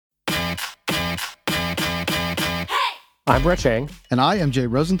I'm Brett Chang. And I am Jay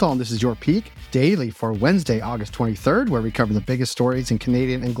Rosenthal, and this is your Peak Daily for Wednesday, August 23rd, where we cover the biggest stories in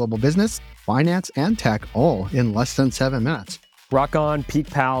Canadian and global business, finance, and tech, all in less than 7 minutes. Rock on,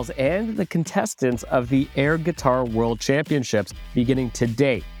 Peak Pals, and the contestants of the Air Guitar World Championships beginning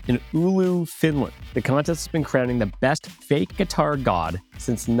today in Oulu, Finland. The contest has been crowning the best fake guitar god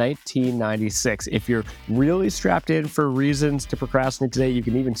since 1996. If you're really strapped in for reasons to procrastinate today, you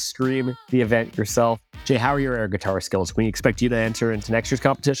can even stream the event yourself. Jay, how are your air guitar skills? Can we expect you to enter into next year's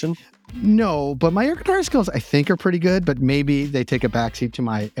competition? No, but my air guitar skills I think are pretty good, but maybe they take a backseat to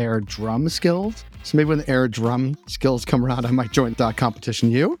my air drum skills. So maybe when the air drum skills come around, I might join that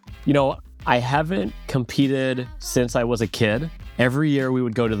competition. You? You know, I haven't competed since I was a kid. Every year we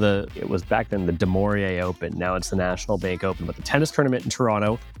would go to it was back then the Des Moines Open. Now it's the National Bank Open, but the tennis tournament in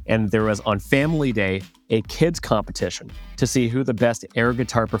Toronto. And there was on Family Day, a kids competition to see who the best air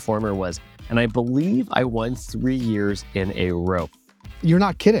guitar performer was. And I believe I won 3 years in a row. You're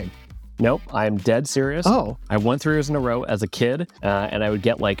not kidding. Nope, I'm dead serious. Oh. I won 3 years in a row as a kid, and I would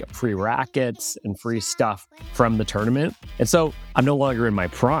get like free rackets and free stuff from the tournament. And so I'm no longer in my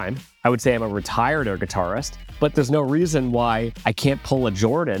prime. I would say I'm a retired air guitarist, but there's no reason why I can't pull a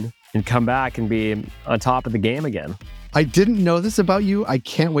Jordan and come back and be on top of the game again. I didn't know this about you. I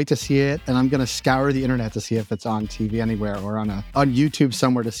can't wait to see it, and I'm going to scour the internet to see if it's on TV anywhere or on YouTube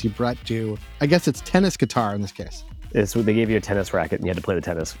somewhere to see Brett do, I guess it's tennis guitar in this case. They gave you a tennis racket and you had to play the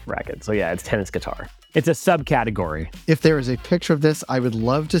tennis racket. So yeah, it's tennis guitar. It's a subcategory. If there is a picture of this, I would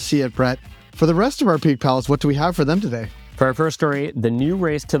love to see it, Brett. For the rest of our Peak Pals, what do we have for them today? For our first story, the new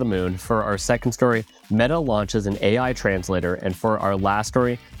race to the moon. For our second story, Meta launches an AI translator. And for our last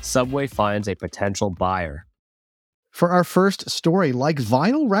story, Subway finds a potential buyer. For our first story, like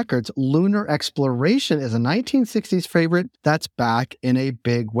vinyl records, lunar exploration is a 1960s favorite that's back in a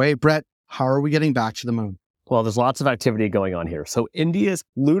big way. Brett, how are we getting back to the moon? Well, there's lots of activity going on here. So India's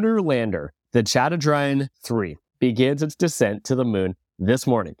lunar lander, the Chandrayaan-3, begins its descent to the moon this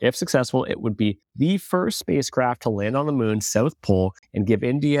morning. If successful, it would be the first spacecraft to land on the moon's south pole and give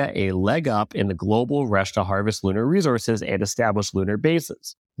India a leg up in the global rush to harvest lunar resources and establish lunar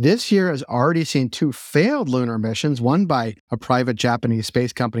bases. This year has already seen 2 failed lunar missions, one by a private Japanese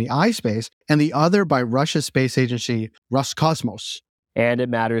space company, iSpace, and the other by Russia's space agency, Roscosmos. And it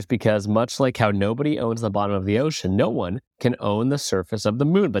matters because much like how nobody owns the bottom of the ocean, no one can own the surface of the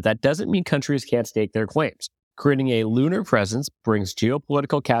moon. But that doesn't mean countries can't stake their claims. Creating a lunar presence brings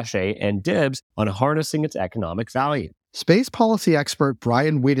geopolitical cachet and dibs on harnessing its economic value. Space policy expert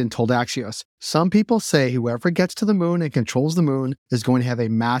Brian Whedon told Axios, some people say whoever gets to the moon and controls the moon is going to have a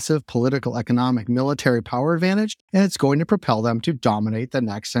massive political, economic, military power advantage, and it's going to propel them to dominate the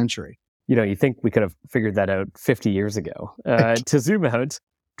next century. You know, you think we could have figured that out 50 years ago. To zoom out,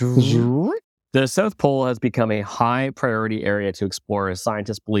 the South Pole has become a high priority area to explore as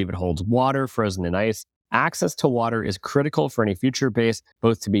scientists believe it holds water frozen in ice. Access to water is critical for any future base,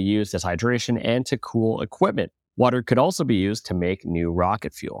 both to be used as hydration and to cool equipment. Water could also be used to make new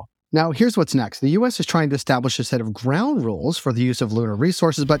rocket fuel. Now, here's what's next. The U.S. is trying to establish a set of ground rules for the use of lunar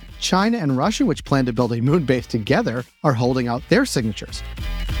resources, but China and Russia, which plan to build a moon base together, are holding out their signatures.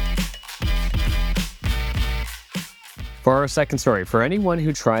 For our second story, for anyone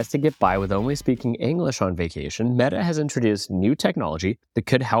who tries to get by with only speaking English on vacation, Meta has introduced new technology that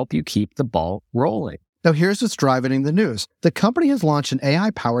could help you keep the ball rolling. Now, here's what's driving the news. The company has launched an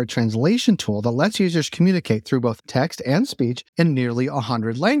AI-powered translation tool that lets users communicate through both text and speech in nearly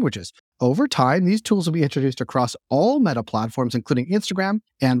 100 languages. Over time, these tools will be introduced across all Meta platforms, including Instagram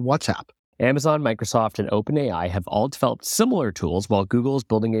and WhatsApp. Amazon, Microsoft, and OpenAI have all developed similar tools, while Google is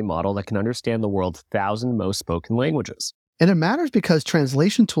building a model that can understand the world's 1,000 most spoken languages. And it matters because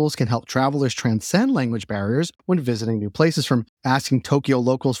translation tools can help travelers transcend language barriers when visiting new places, from asking Tokyo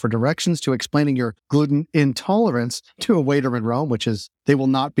locals for directions to explaining your gluten intolerance to a waiter in Rome, which is they will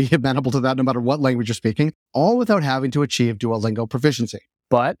not be amenable to that no matter what language you're speaking, all without having to achieve Duolingo proficiency.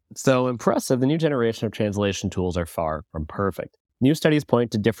 But, so impressive, the new generation of translation tools are far from perfect. New studies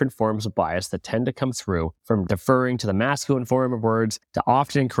point to different forms of bias that tend to come through, from deferring to the masculine form of words to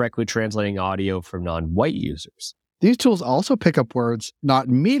often incorrectly translating audio from non-white users. These tools also pick up words, not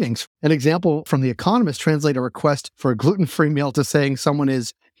meanings. An example from The Economist translate a request for a gluten-free meal to saying someone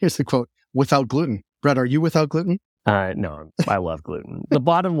is, here's the quote, without gluten. Brett, are you without gluten? No, I love gluten. The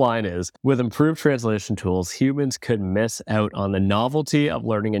bottom line is, with improved translation tools, humans could miss out on the novelty of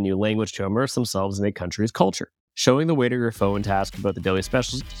learning a new language to immerse themselves in a country's culture. Showing the waiter your phone to ask about the daily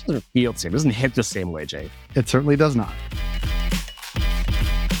specials doesn't feel the same. It doesn't hit the same way, Jay. It certainly does not.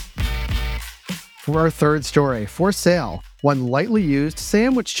 For our third story, for sale, one lightly used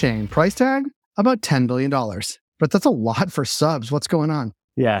sandwich chain, price tag, about $10 billion. But that's a lot for subs. What's going on?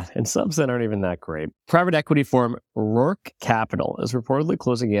 Yeah, and subs that aren't even that great. Private equity firm Rourke Capital is reportedly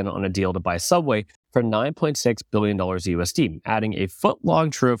closing in on a deal to buy Subway for $9.6 billion USD, adding a foot-long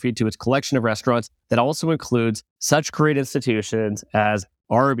trophy to its collection of restaurants that also includes such great institutions as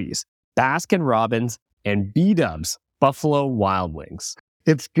Arby's, Baskin-Robbins, and B-Dubs, Buffalo Wild Wings.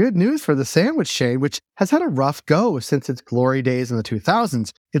 It's good news for the sandwich chain, which has had a rough go since its glory days in the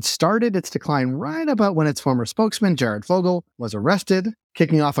 2000s. It started its decline right about when its former spokesman, Jared Fogle, was arrested,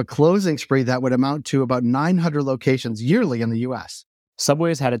 kicking off a closing spree that would amount to about 900 locations yearly in the U.S. Subway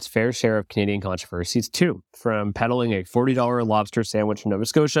has had its fair share of Canadian controversies too, from peddling a $40 lobster sandwich in Nova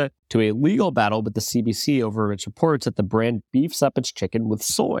Scotia to a legal battle with the CBC over its reports that the brand beefs up its chicken with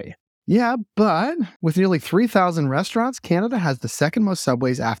soy. Yeah, but with nearly 3,000 restaurants, Canada has the second most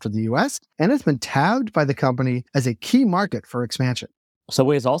Subways after the US, and it's been tabbed by the company as a key market for expansion.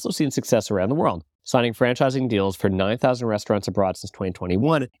 Subway has also seen success around the world, signing franchising deals for 9,000 restaurants abroad since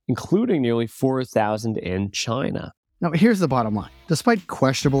 2021, including nearly 4,000 in China. Now, here's the bottom line. Despite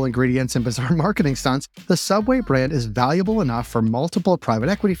questionable ingredients and bizarre marketing stunts, the Subway brand is valuable enough for multiple private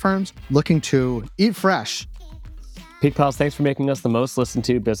equity firms looking to eat fresh. Peak Pals, thanks for making us the most listened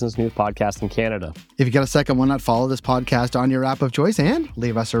to business news podcast in Canada. If you get a second, why not follow this podcast on your app of choice and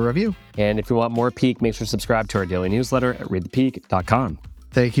leave us a review. And if you want more Peak, make sure to subscribe to our daily newsletter at readthepeak.com.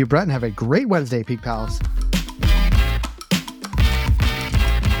 Thank you, Brett, and have a great Wednesday, Peak Pals.